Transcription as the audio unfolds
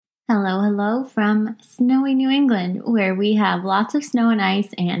Hello, hello from snowy New England, where we have lots of snow and ice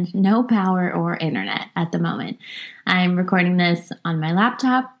and no power or internet at the moment. I'm recording this on my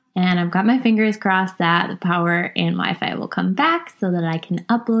laptop, and I've got my fingers crossed that the power and Wi-Fi will come back so that I can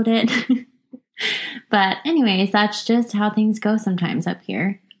upload it. But anyways, that's just how things go sometimes up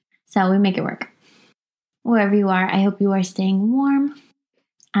here. So we make it work. Wherever you are, I hope you are staying warm.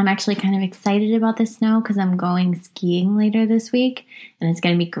 I'm actually kind of excited about the snow because I'm going skiing later this week, and it's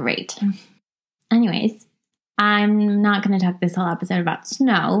going to be great. Anyways, I'm not going to talk this whole episode about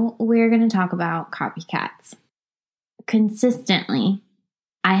snow. We're going to talk about copycats. Consistently,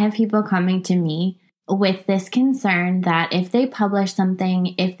 I have people coming to me with this concern that if they publish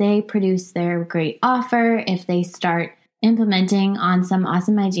something, if they produce their great offer, if they start implementing on some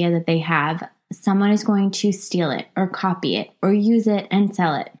awesome idea that they have, someone is going to steal it or copy it or use it and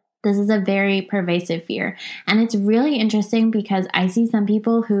sell it. This is a very pervasive fear. And it's really interesting because I see some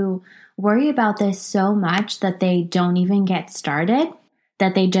people who worry about this so much that they don't even get started,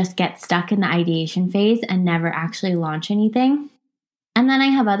 that they just get stuck in the ideation phase and never actually launch anything. And then I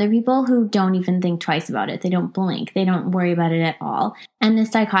have other people who don't even think twice about it. They don't blink. They don't worry about it at all. And this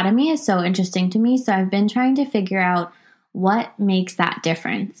dichotomy is so interesting to me. So I've been trying to figure out what makes that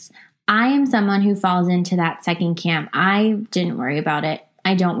difference. I am someone who falls into that second camp. I didn't worry about it.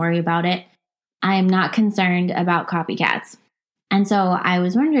 I don't worry about it. I am not concerned about copycats. And so I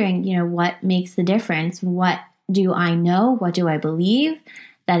was wondering, what makes the difference? What do I know? What do I believe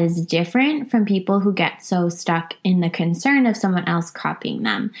that is different from people who get so stuck in the concern of someone else copying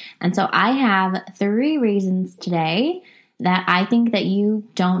them? And so I have 3 reasons today that I think that you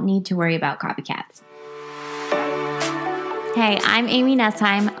don't need to worry about copycats. Hey, I'm Amy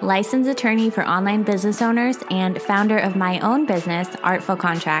Nestheim, licensed attorney for online business owners and founder of my own business, Artful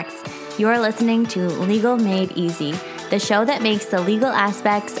Contracts. You're listening to Legal Made Easy, the show that makes the legal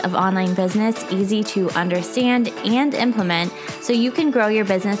aspects of online business easy to understand and implement so you can grow your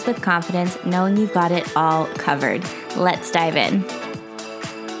business with confidence knowing you've got it all covered. Let's dive in.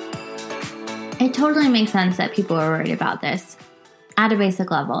 It totally makes sense that people are worried about this at a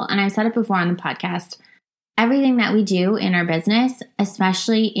basic level, and I've said it before on the podcast. Everything that we do in our business,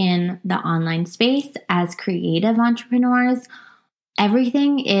 especially in the online space as creative entrepreneurs,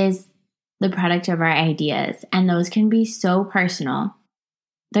 everything is the product of our ideas, and those can be so personal.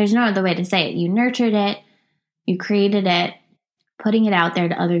 There's no other way to say it. You nurtured it, you created it. Putting it out there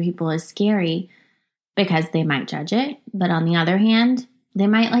to other people is scary because they might judge it, but on the other hand, they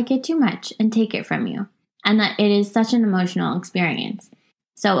might like it too much and take it from you, and that it is such an emotional experience.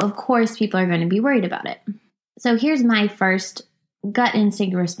 So of course, people are going to be worried about it. So here's my first gut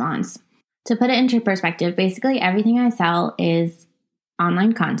instinct response. To put it into perspective, basically everything I sell is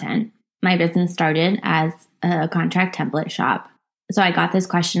online content. My business started as a contract template shop. So I got this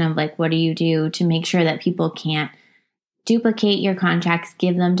question of what do you do to make sure that people can't duplicate your contracts,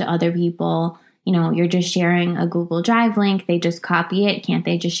 give them to other people? You're just sharing a Google Drive link. They just copy it. Can't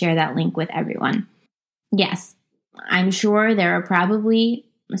they just share that link with everyone? Yes, I'm sure there are probably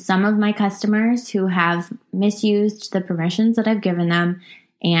some of my customers who have misused the permissions that I've given them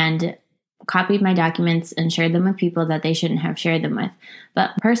and copied my documents and shared them with people that they shouldn't have shared them with.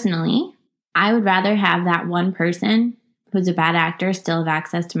 But personally, I would rather have that one person who's a bad actor still have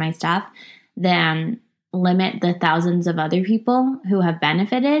access to my stuff than limit the thousands of other people who have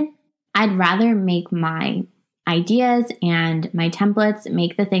benefited. I'd rather make my ideas and my templates,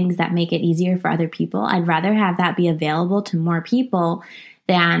 make the things that make it easier for other people. I'd rather have that be available to more people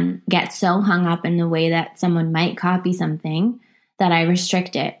than get so hung up in the way that someone might copy something that I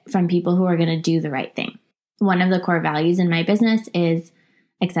restrict it from people who are going to do the right thing. One of the core values in my business is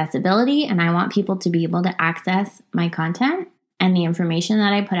accessibility, and I want people to be able to access my content and the information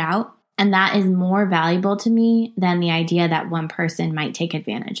that I put out. And that is more valuable to me than the idea that one person might take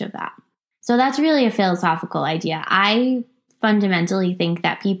advantage of that. So that's really a philosophical idea. I fundamentally think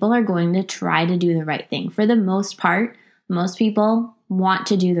that people are going to try to do the right thing. For the most part, most people want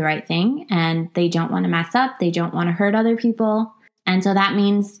to do the right thing and they don't want to mess up. They don't want to hurt other people. And so that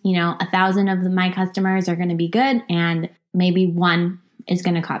means, 1,000 of my customers are going to be good and maybe one is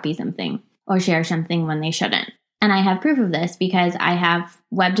going to copy something or share something when they shouldn't. And I have proof of this because I have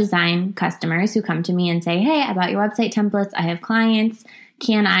web design customers who come to me and say, hey, I bought your website templates. I have clients.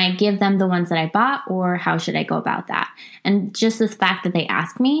 Can I give them the ones that I bought, or how should I go about that? And just this fact that they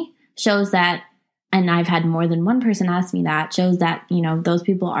ask me shows that, and I've had more than one person ask me that, shows that, those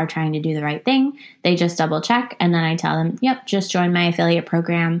people are trying to do the right thing. They just double check. And then I tell them, yep, just join my affiliate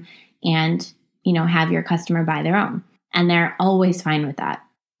program and, have your customer buy their own. And they're always fine with that.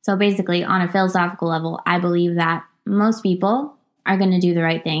 So basically, on a philosophical level, I believe that most people are going to do the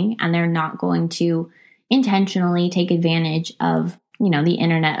right thing and they're not going to intentionally take advantage of, the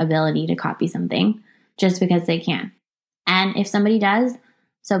internet ability to copy something just because they can. And if somebody does,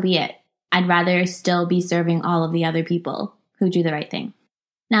 so be it. I'd rather still be serving all of the other people who do the right thing.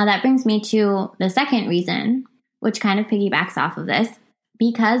 Now that brings me to the second reason, which kind of piggybacks off of this.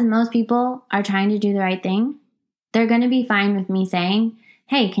 Because most people are trying to do the right thing, they're going to be fine with me saying,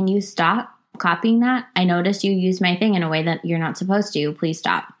 hey, can you stop copying that? I noticed you used my thing in a way that you're not supposed to. Please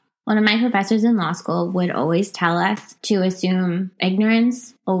stop. One of my professors in law school would always tell us to assume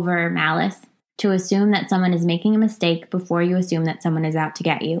ignorance over malice, to assume that someone is making a mistake before you assume that someone is out to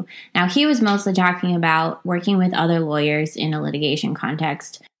get you. Now, he was mostly talking about working with other lawyers in a litigation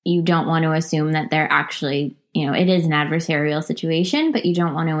context. You don't want to assume that they're actually, it is an adversarial situation, but you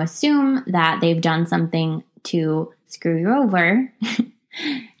don't want to assume that they've done something to screw you over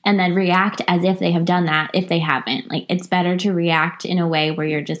and then react as if they have done that if they haven't. Like, it's better to react in a way where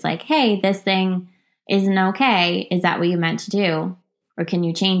you're just like, hey, this thing isn't okay. Is that what you meant to do? Or can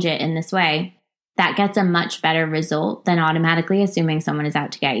you change it in this way? That gets a much better result than automatically assuming someone is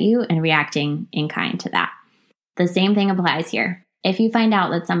out to get you and reacting in kind to that. The same thing applies here. If you find out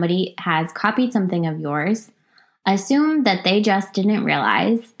that somebody has copied something of yours, assume that they just didn't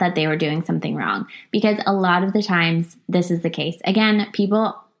realize that they were doing something wrong, because a lot of the times this is the case. Again,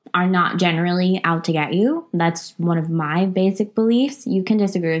 people are not generally out to get you. That's one of my basic beliefs. You can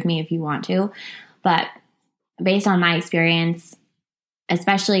disagree with me if you want to, but based on my experience,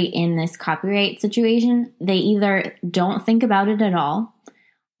 especially in this copyright situation, they either don't think about it at all,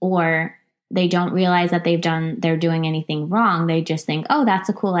 or they don't realize that they're doing anything wrong. They just think, oh, that's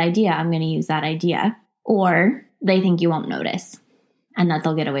a cool idea, I'm going to use that idea. Or they think you won't notice and that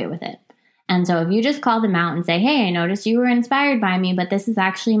they'll get away with it. And so if you just call them out and say, hey, I noticed you were inspired by me, but this is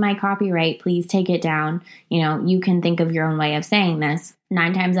actually my copyright, please take it down. You can think of your own way of saying this.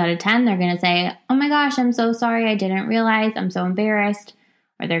 9 times out of 10, they're going to say, oh my gosh, I'm so sorry, I didn't realize, I'm so embarrassed.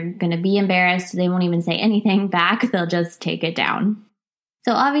 Or they're going to be embarrassed. They won't even say anything back. They'll just take it down.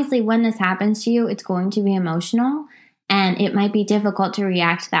 So obviously when this happens to you, it's going to be emotional and it might be difficult to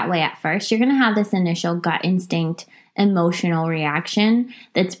react that way at first. You're going to have this initial gut instinct emotional reaction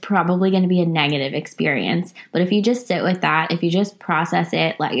that's probably going to be a negative experience. But if you just sit with that, if you just process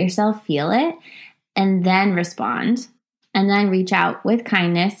it, let yourself feel it, and then respond, and then reach out with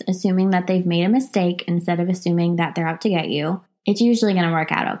kindness, assuming that they've made a mistake instead of assuming that they're out to get you, it's usually going to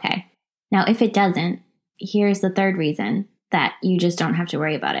work out okay. Now, if it doesn't, here's the third reason that you just don't have to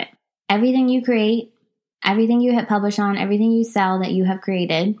worry about it. Everything you create, everything you hit publish on, everything you sell that you have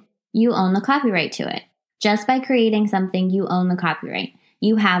created, you own the copyright to it. Just by creating something, you own the copyright.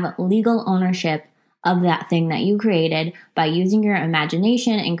 You have legal ownership of that thing that you created by using your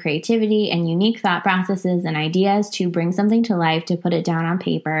imagination and creativity and unique thought processes and ideas to bring something to life, to put it down on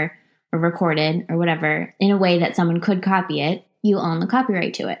paper or recorded or whatever in a way that someone could copy it. You own the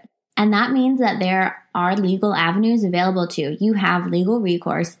copyright to it. And that means that there are legal avenues available to you. You have legal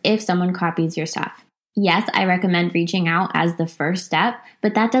recourse if someone copies your stuff. Yes, I recommend reaching out as the first step,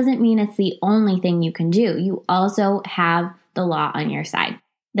 but that doesn't mean it's the only thing you can do. You also have the law on your side.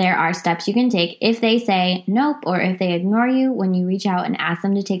 There are steps you can take if they say nope, or if they ignore you when you reach out and ask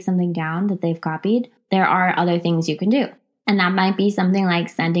them to take something down that they've copied. There are other things you can do. And that might be something like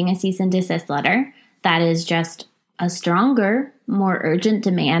sending a cease and desist letter. That is just a stronger, more urgent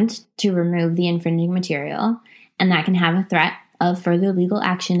demand to remove the infringing material. And that can have a threat of further legal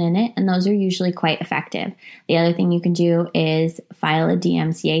action in it. And those are usually quite effective. The other thing you can do is file a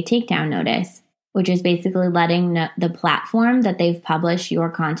DMCA takedown notice, which is basically letting the platform that they've published your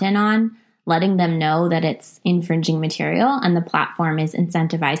content on, letting them know that it's infringing material, and the platform is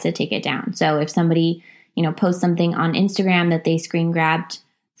incentivized to take it down. So if somebody, posts something on Instagram that they screen grabbed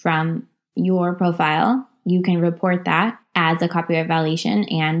from your profile, you can report that as a copyright violation,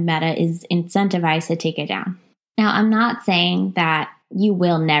 and Meta is incentivized to take it down. Now, I'm not saying that you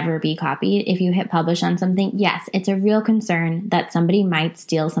will never be copied if you hit publish on something. Yes, it's a real concern that somebody might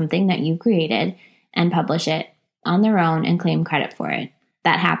steal something that you created and publish it on their own and claim credit for it.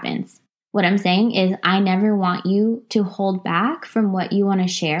 That happens. What I'm saying is I never want you to hold back from what you want to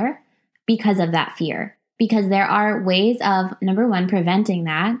share because of that fear. Because there are ways of, number one, preventing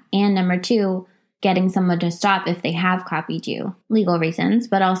that, and number two, getting someone to stop if they have copied you. Legal reasons,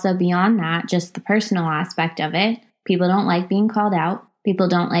 but also beyond that, just the personal aspect of it. People don't like being called out. People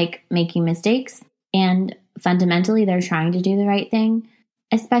don't like making mistakes. And fundamentally, they're trying to do the right thing,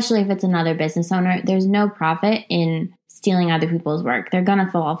 especially if it's another business owner. There's no profit in stealing other people's work. They're going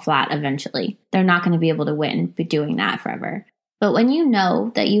to fall flat eventually. They're not going to be able to win by doing that forever. But when you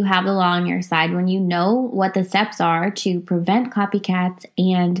know that you have the law on your side, when you know what the steps are to prevent copycats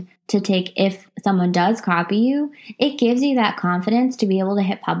and to take if someone does copy you, it gives you that confidence to be able to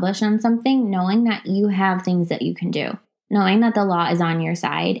hit publish on something, knowing that you have things that you can do, knowing that the law is on your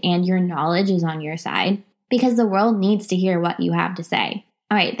side and your knowledge is on your side, because the world needs to hear what you have to say.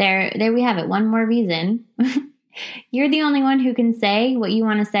 All right, there we have it. One more reason. You're the only one who can say what you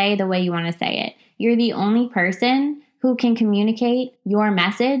want to say the way you want to say it. You're the only person who can communicate your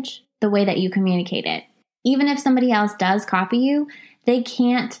message the way that you communicate it. Even if somebody else does copy you, they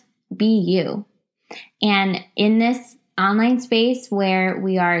can't be you. And in this online space where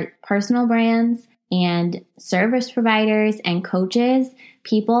we are personal brands and service providers and coaches,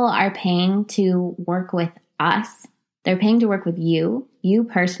 people are paying to work with us. They're paying to work with you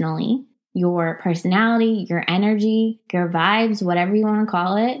personally, your personality, your energy, your vibes, whatever you want to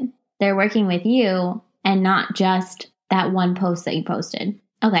call it. They're working with you and not just that one post that you posted.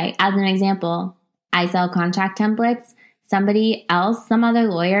 Okay, as an example, I sell contract templates. Somebody else, some other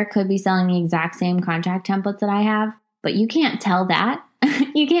lawyer could be selling the exact same contract templates that I have, but you can't tell that.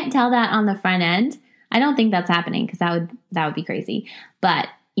 You can't tell that on the front end. I don't think that's happening because that would be crazy. But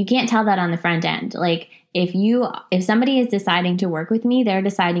you can't tell that on the front end. Like if somebody is deciding to work with me, they're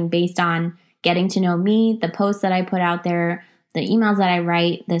deciding based on getting to know me, the posts that I put out there, the emails that I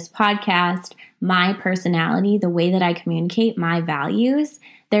write, this podcast, my personality, the way that I communicate, my values.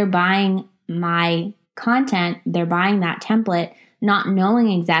 They're buying my content, they're buying that template, not knowing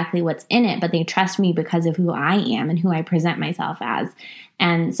exactly what's in it, but they trust me because of who I am and who I present myself as.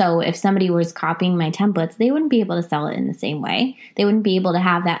 And so if somebody was copying my templates, they wouldn't be able to sell it in the same way. They wouldn't be able to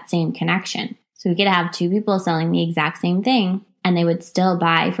have that same connection. So we could have two people selling the exact same thing, and they would still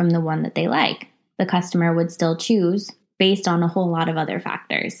buy from the one that they like. The customer would still choose based on a whole lot of other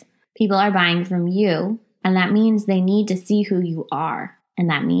factors. People are buying from you, and that means they need to see who you are. And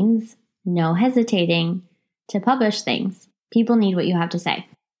that means no hesitating to publish things. People need what you have to say.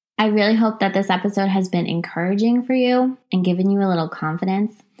 I really hope that this episode has been encouraging for you and given you a little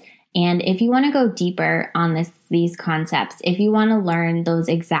confidence. And if you want to go deeper on these concepts, if you want to learn those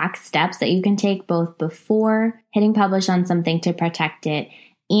exact steps that you can take both before hitting publish on something to protect it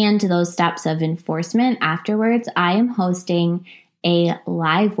and those steps of enforcement afterwards, I am hosting a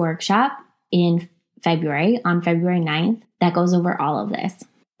live workshop in February, on February 9th, that goes over all of this.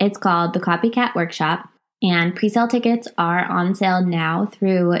 It's called the Copycat Workshop, and pre-sale tickets are on sale now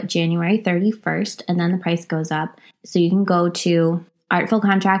through January 31st, and then the price goes up. So you can go to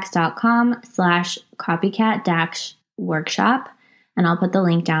artfulcontracts.com/copycat-workshop, and I'll put the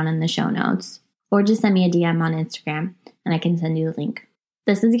link down in the show notes. Or just send me a DM on Instagram, and I can send you the link.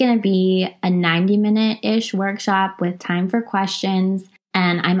 This is going to be a 90-minute-ish workshop with time for questions,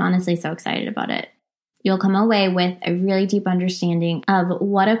 and I'm honestly so excited about it. You'll come away with a really deep understanding of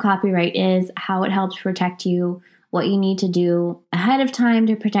what a copyright is, how it helps protect you, what you need to do ahead of time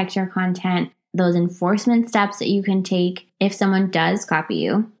to protect your content, those enforcement steps that you can take if someone does copy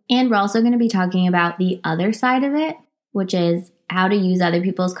you. And we're also going to be talking about the other side of it, which is how to use other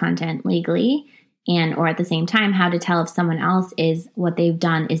people's content legally, and or at the same time, how to tell if someone else is what they've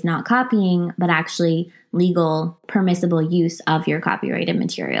done is not copying, but actually legal, permissible use of your copyrighted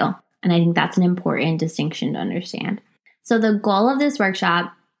material. And I think that's an important distinction to understand. So the goal of this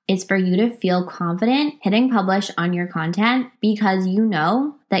workshop is for you to feel confident hitting publish on your content because you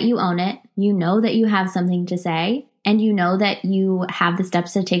know that you own it, you know that you have something to say, and you know that you have the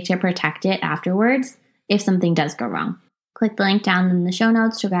steps to take to protect it afterwards if something does go wrong. Click the link down in the show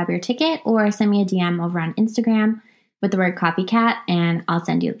notes to grab your ticket or send me a DM over on Instagram with the word copycat and I'll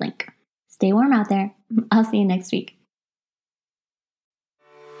send you the link. Stay warm out there. I'll see you next week.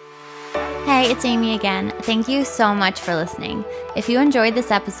 Hey, it's Amy again. Thank you so much for listening. If you enjoyed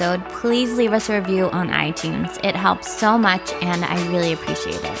this episode, please leave us a review on iTunes. It helps so much and I really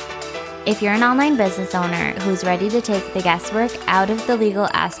appreciate it. If you're an online business owner who's ready to take the guesswork out of the legal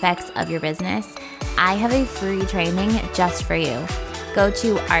aspects of your business, I have a free training just for you. Go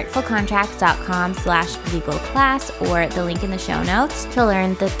to artfulcontracts.com/legal class or the link in the show notes to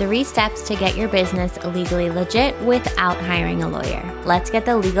learn the 3 steps to get your business legally legit without hiring a lawyer. Let's get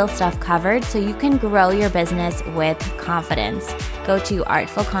the legal stuff covered so you can grow your business with confidence. Go to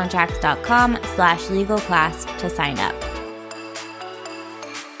artfulcontracts.com/legal class to sign up.